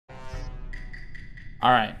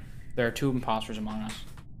Alright. There are 2 imposters among us.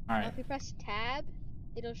 Now, Alright. if you press tab,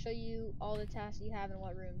 it'll show you all the tasks you have and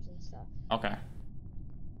what rooms and stuff. Okay.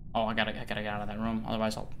 Oh, I gotta get out of that room.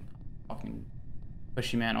 Otherwise, I'll fucking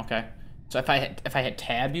push you, man. Okay. So if I hit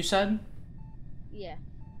tab, you said? Yeah.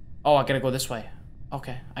 Oh, I gotta go this way.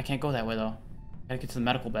 Okay. I can't go that way though. Gotta get to the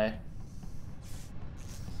medical bay.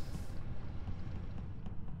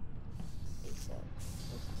 Okay, so,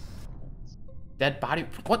 Dead body.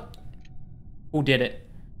 What? Who did it?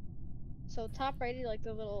 so top right, like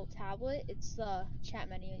the little tablet, it's the chat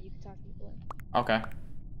menu and you can talk to people in. Okay.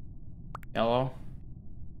 Yellow.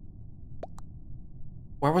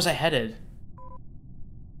 Where was I headed?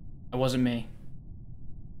 It wasn't me.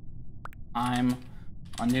 I'm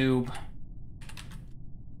a noob.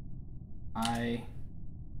 I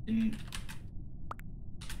didn't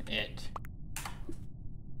it.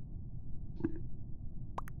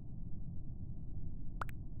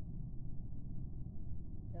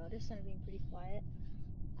 Notice I'm being pretty quiet.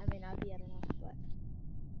 I may not be, I don't know, but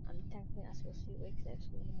I'm technically not supposed to be awake because I have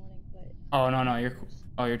school in the morning, but... Oh, no, you're cool.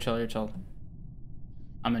 Oh, you're chill, you're chill.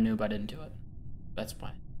 I'm a noob, I didn't do it. That's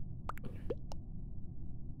fine.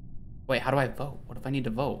 Wait, how do I vote? What if I need to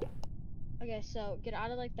vote? Okay, so get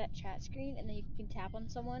out of like that chat screen and then you can tap on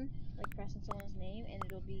someone, like press on someone's name, and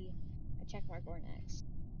it'll be a check mark or an X.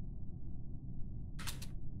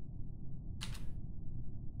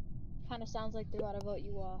 Kind of sounds like they're about to vote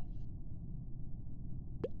you off.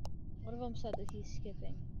 One of them said that he's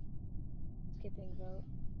skipping. Skipping vote.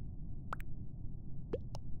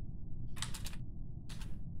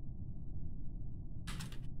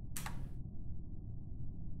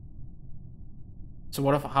 So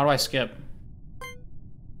what if, how do I skip?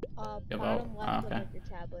 Bottom left okay. of like your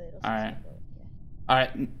tablet, it'll All say right. vote. Yeah.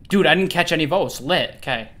 Alright. Dude, I didn't catch any votes. Lit.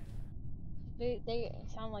 Okay. They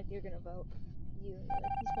sound like you're gonna vote. You, like,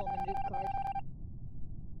 he's pulling a noob card.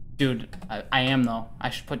 Dude, I am though. I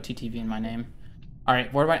should put TTV in my name.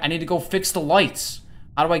 Alright, where do I need to go fix the lights.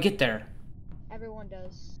 How do I get there? Everyone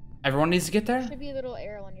does. Everyone needs to get There there? should be a little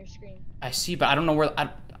arrow on your screen. I see, but I don't know where,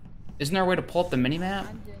 isn't there a way to pull up the mini-map?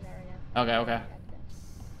 I'm doing that right now. Okay, okay.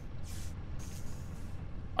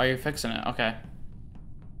 Oh, you're fixing it. Okay.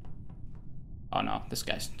 Oh no, this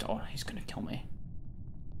guy's, oh, he's gonna kill me.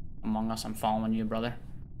 Among Us, I'm following you, brother.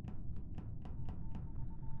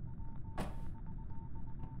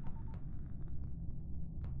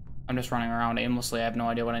 I'm just running around aimlessly. I have no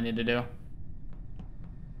idea what I need to do.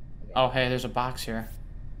 Oh, hey, there's a box here.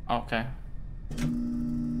 Okay.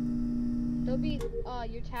 There'll be,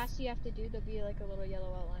 your tasks you have to do, there'll be like a little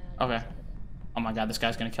yellow outline on the Okay. side of it. Oh my god, this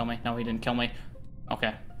guy's gonna kill me. No, he didn't kill me.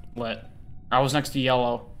 Okay, lit. I was next to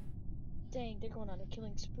yellow. Dang, they're going on a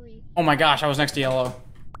killing spree. Oh my gosh, I was next to yellow.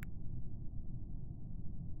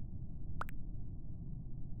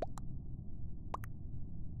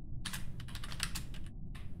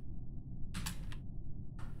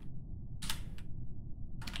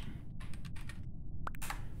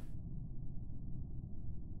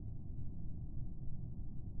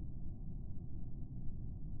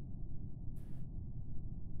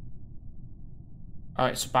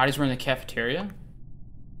 Alright, so bodies were in the cafeteria?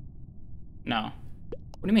 No.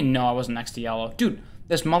 What do you mean, no, I wasn't next to yellow? Dude,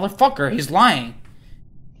 this motherfucker, he's lying.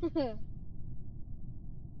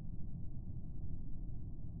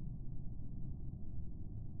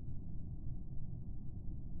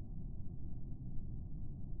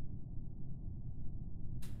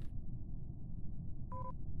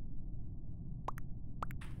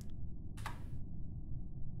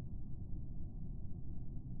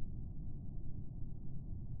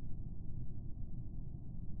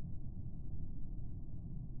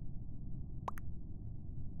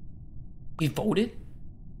 He voted?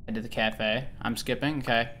 I did the cafe. I'm skipping.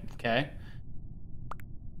 Okay. Okay.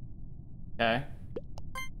 Okay.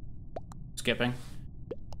 Skipping.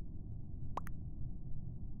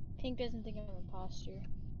 Pink doesn't think I'm an imposter.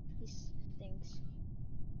 He thinks.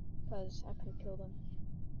 Because I could have killed him.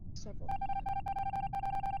 Several.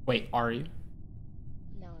 Wait, are you?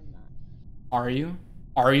 No, I'm not. Are you?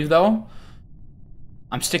 Are you, though?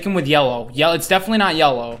 I'm sticking with yellow. Yeah, it's definitely not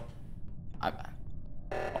yellow.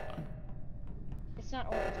 It's not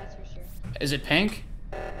orange, that's for sure. Is it pink?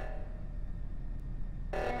 Clear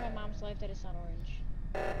in my mom's life that it's not orange.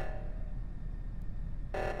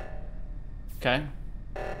 Okay.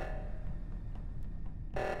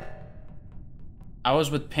 I was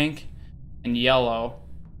with pink and yellow.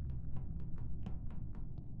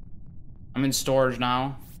 I'm in storage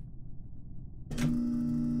now.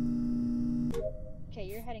 Okay,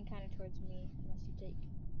 you're heading kind of towards me, unless you take.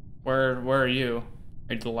 Where are you?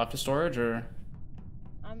 Are you to the left of storage or?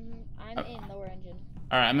 I'm in lower engine.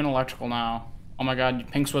 Alright, I'm in electrical now. Oh my god,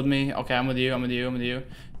 Pink's with me. Okay, I'm with you. I'm with you. I'm with you.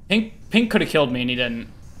 Pink could have killed me and he didn't.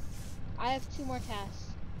 I have 2 more tasks,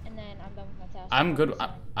 and then I'm done with my tasks. I'm good.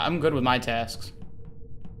 I'm good with my tasks.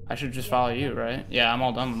 I should just follow you, right? Yeah, I'm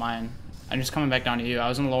all done with mine. I'm just coming back down to you. I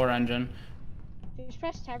was in the lower engine. Just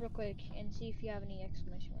press tab real quick and see if you have any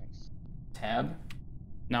exclamation marks. Tab?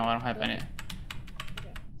 No, I don't have any.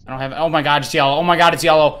 Okay. I don't have. Oh my god, it's yellow. Oh my god, it's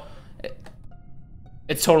yellow.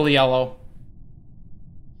 It's totally yellow.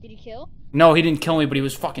 Did he kill? No, he didn't kill me, but he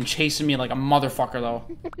was fucking chasing me like a motherfucker, though.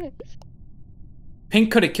 Pink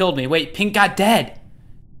could have killed me. Wait, Pink got dead.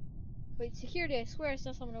 Wait, security, I swear I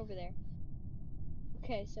saw someone over there.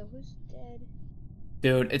 Okay, so who's dead?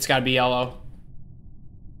 Dude, it's gotta be yellow.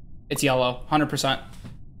 It's yellow, 100%.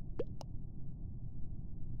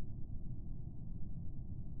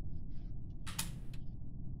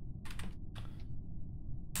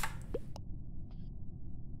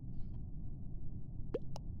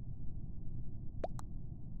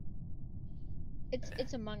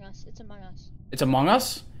 It's Among Us. It's Among Us. It's Among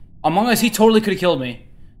Us? Among Us, he totally could have killed me.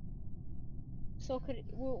 So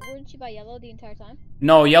weren't you by yellow the entire time?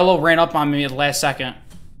 No, yellow ran up on me at the last second.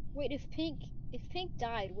 Wait, if Pink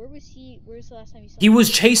died, where was he? Where's the last time you saw him? He was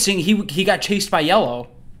chasing. He got chased by yellow.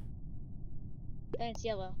 Then it's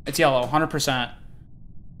yellow. It's yellow, 100%.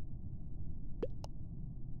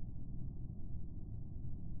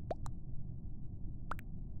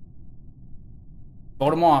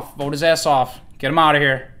 Vote him off. Vote his ass off. Get him out of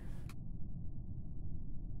here.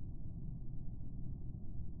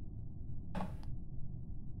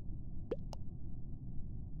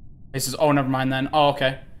 He says, oh, never mind then. Oh,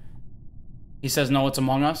 okay. He says, no, it's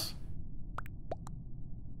Among Us.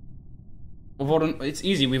 We'll vote him. It's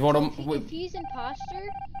easy. We vote him. If he's imposter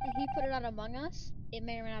and he put it on Among Us, it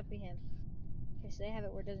may or may not be him. Okay, so they have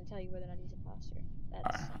it where it doesn't tell you whether or not he's imposter.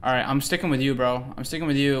 All right, I'm sticking with you, bro. I'm sticking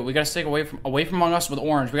with you. We gotta stick away from Among Us with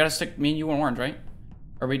Orange. We gotta stick me and you and Orange, right?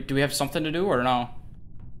 Or do we have something to do or no?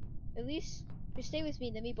 At least just stay with me.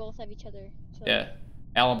 Then we both have each other. So Yeah,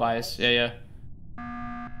 alibis. Yeah.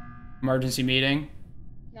 Emergency meeting.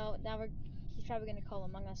 No, now he's probably gonna call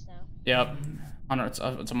Among Us now. Yep,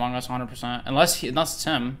 it's Among Us 100%. Unless it's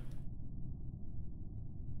him.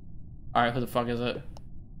 All right, who the fuck is it?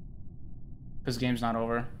 Because the game's not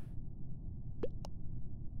over.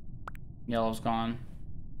 Yellow's gone.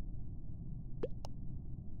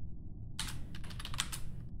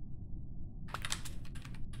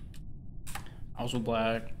 I was with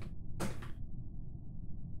black.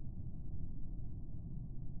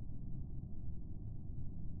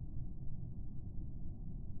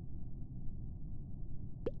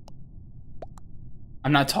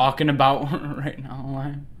 I'm not talking about right now.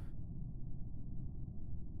 Line.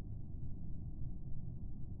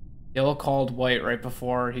 Yellow called white right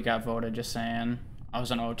before he got voted, just saying. I was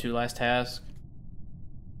on O2 last task.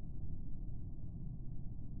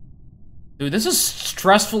 Dude, this is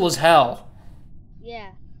stressful as hell.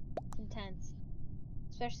 Yeah, it's intense.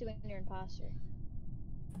 Especially when you're imposter.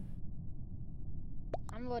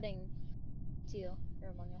 I'm voting teal for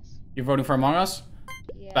Among Us. You're voting for Among Us?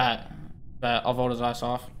 Yeah. Bet. I'll vote his ass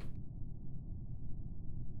off.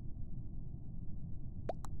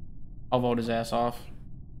 I'll vote his ass off.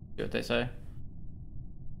 See what they say.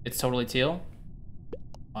 It's totally teal?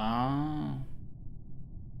 Wow.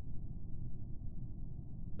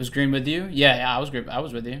 Was Green with you? Yeah, I was green. I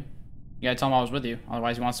was with you. You gotta tell him I was with you.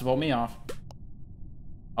 Otherwise he wants to vote me off.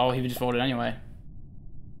 Oh, he just voted anyway.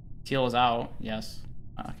 Teal is out. Yes.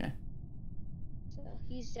 Okay. So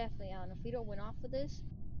he's definitely out. And if we don't win off of this,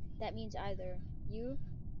 that means either you.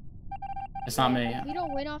 It's not me. If we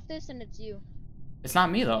don't win off this, then it's you. It's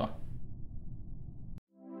not me though.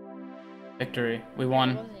 Victory. We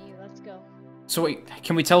won. It wasn't you. Let's go. So wait,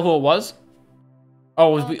 can we tell who it was?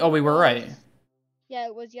 Oh, we were right. Yeah,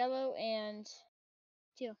 it was yellow and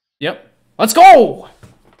teal. Yep. Let's go!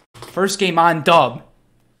 First game on dub.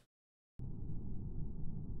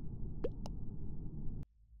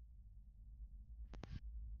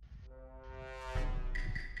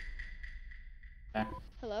 Okay.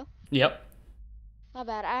 Hello? Yep. My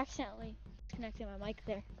bad. I accidentally connected my mic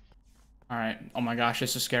there. Alright. Oh my gosh,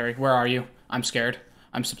 this is scary. Where are you? I'm scared.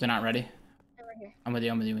 I'm simply not ready. I'm right here. I'm with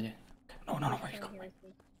you, I'm with you, with you. No, where are you going? Right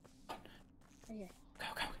here.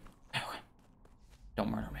 Okay. Don't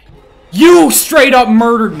murder me. You straight up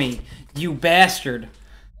murdered me! You bastard.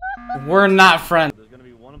 We're not friends. There's gonna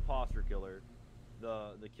be one imposter killer.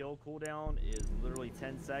 The kill cooldown is literally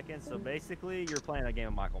 10 seconds, so basically you're playing a game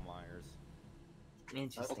of Michael Myers.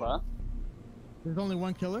 Interesting. Okay. There's only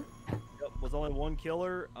one killer? Yep, was only one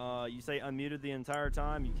killer. You say unmuted the entire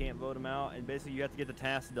time, you can't vote him out, and basically you have to get the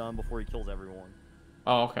task done before he kills everyone.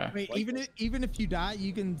 Oh, okay. Wait, Like even if you die,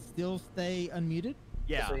 you can still stay unmuted.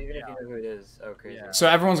 Yeah. So even yeah. if you know who it is, oh crazy. Yeah. So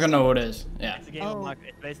everyone's gonna know who it is. Yeah. It's a game of Oh. Michael.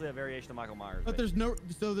 It's basically a variation of Michael Myers. But there's no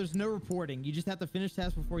reporting. You just have to finish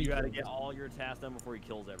tasks before You you. gotta kill get them. all your tasks done before he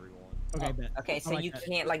kills everyone. Okay, bet. Okay, I so like you that.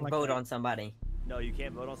 can't I like like vote that. on somebody. No, you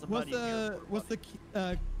can't vote on somebody. What's the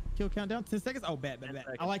kill countdown? 10 seconds. Oh, bet. 10 I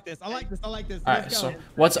seconds. like this. I like this. All All right. Let's So go.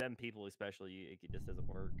 what's 7 people especially? It just doesn't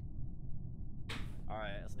work. All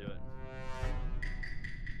right, let's do it.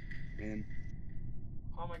 Man.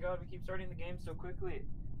 Oh my god, we keep starting the game so quickly.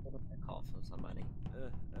 Call from somebody.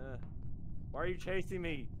 Why are you chasing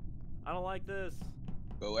me? I don't like this.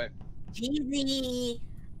 Go away. Cheesy.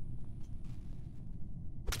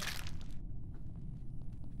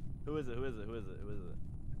 Who is it? Who is it? Who is it? Who is it?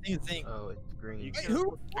 I think it's Zing. Oh, it's green. You Wait, can't-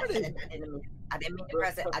 who I reported? didn't mean to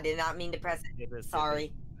press it. I did not mean to press it. skip it, skip Sorry.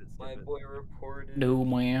 it, skip it, My skip it. boy reported. no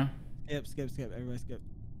man? Skip. Everybody skip.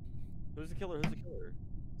 Who's the killer? Who's the killer?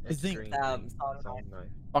 It's Zing. green. Solid Song knife.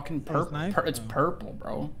 Fucking Oh, it's purple. knife? It's Oh. purple,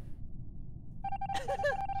 bro.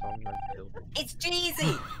 Song knife killed. It's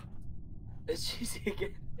cheesy. It's cheesy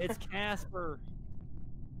again. It's Casper.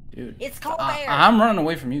 Dude. It's Colbert. I'm running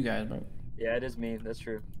away from you guys, bro. Yeah, it is me. That's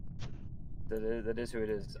true. That is who it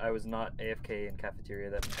is. I was not AFK in cafeteria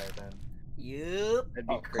that entire time. Yup. That'd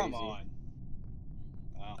be Oh, crazy. come on.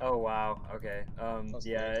 Wow. Oh wow. Okay. That's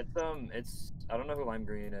Yeah. close. It's. I don't know who Lime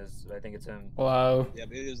Green is. But I think it's him. Hello. Yeah,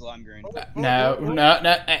 but it is lime green. No.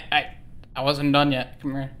 I wasn't done yet.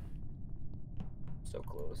 Come here. So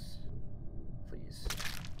close. Please.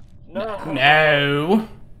 No. No.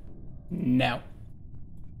 No.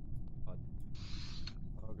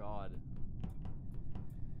 Oh God.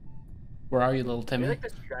 Where are you, little I feel Timmy? like the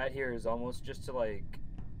strat here is almost just to like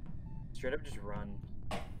straight up just run.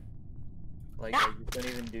 Like I just don't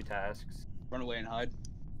even do tasks. Run away and hide.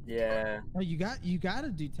 Yeah. Oh, you gotta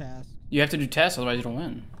do tasks. You have to do tests, otherwise you don't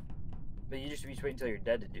win. But you just wait until you're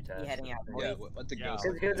dead to do tasks. You heading out? Yeah, boys? let the Yeah. ghost.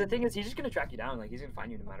 Because the thing is, he's just gonna track you down. Like he's gonna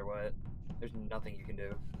find you no matter what. There's nothing you can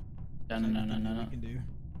do. No. You can do.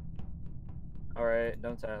 All right,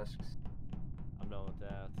 no tasks. I'm done with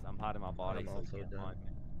tasks. I'm hiding my body I'm so also you can't done. find me.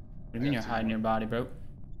 What do you mean you're hiding your body, bro? What do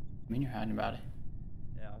you mean you're hiding your body?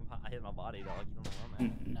 Yeah, I hit my body, dog. You don't know where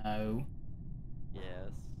I'm at. No. Yes.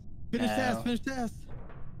 Finish No. tasks. Finish tasks.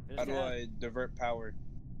 Finish How do task. I divert power?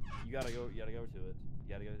 You gotta go to it. You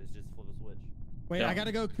gotta go. It's just flip a switch. Wait, Yeah. I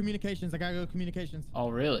gotta go communications. Oh,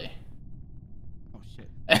 really? Oh shit.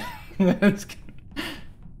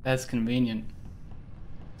 That's convenient.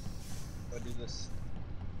 If I do this,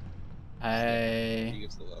 he I.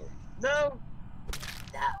 gets the lower. No.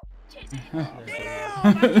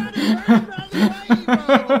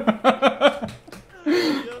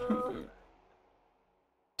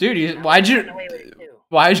 Dude, why'd you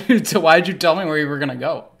tell me where you were gonna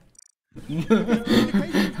go?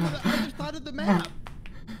 Communications for the other side of the map.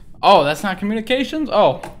 Oh, that's not communications?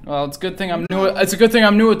 Oh, well, it's a good thing I'm new. It's a good thing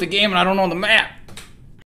I'm new at the game and I don't know the map.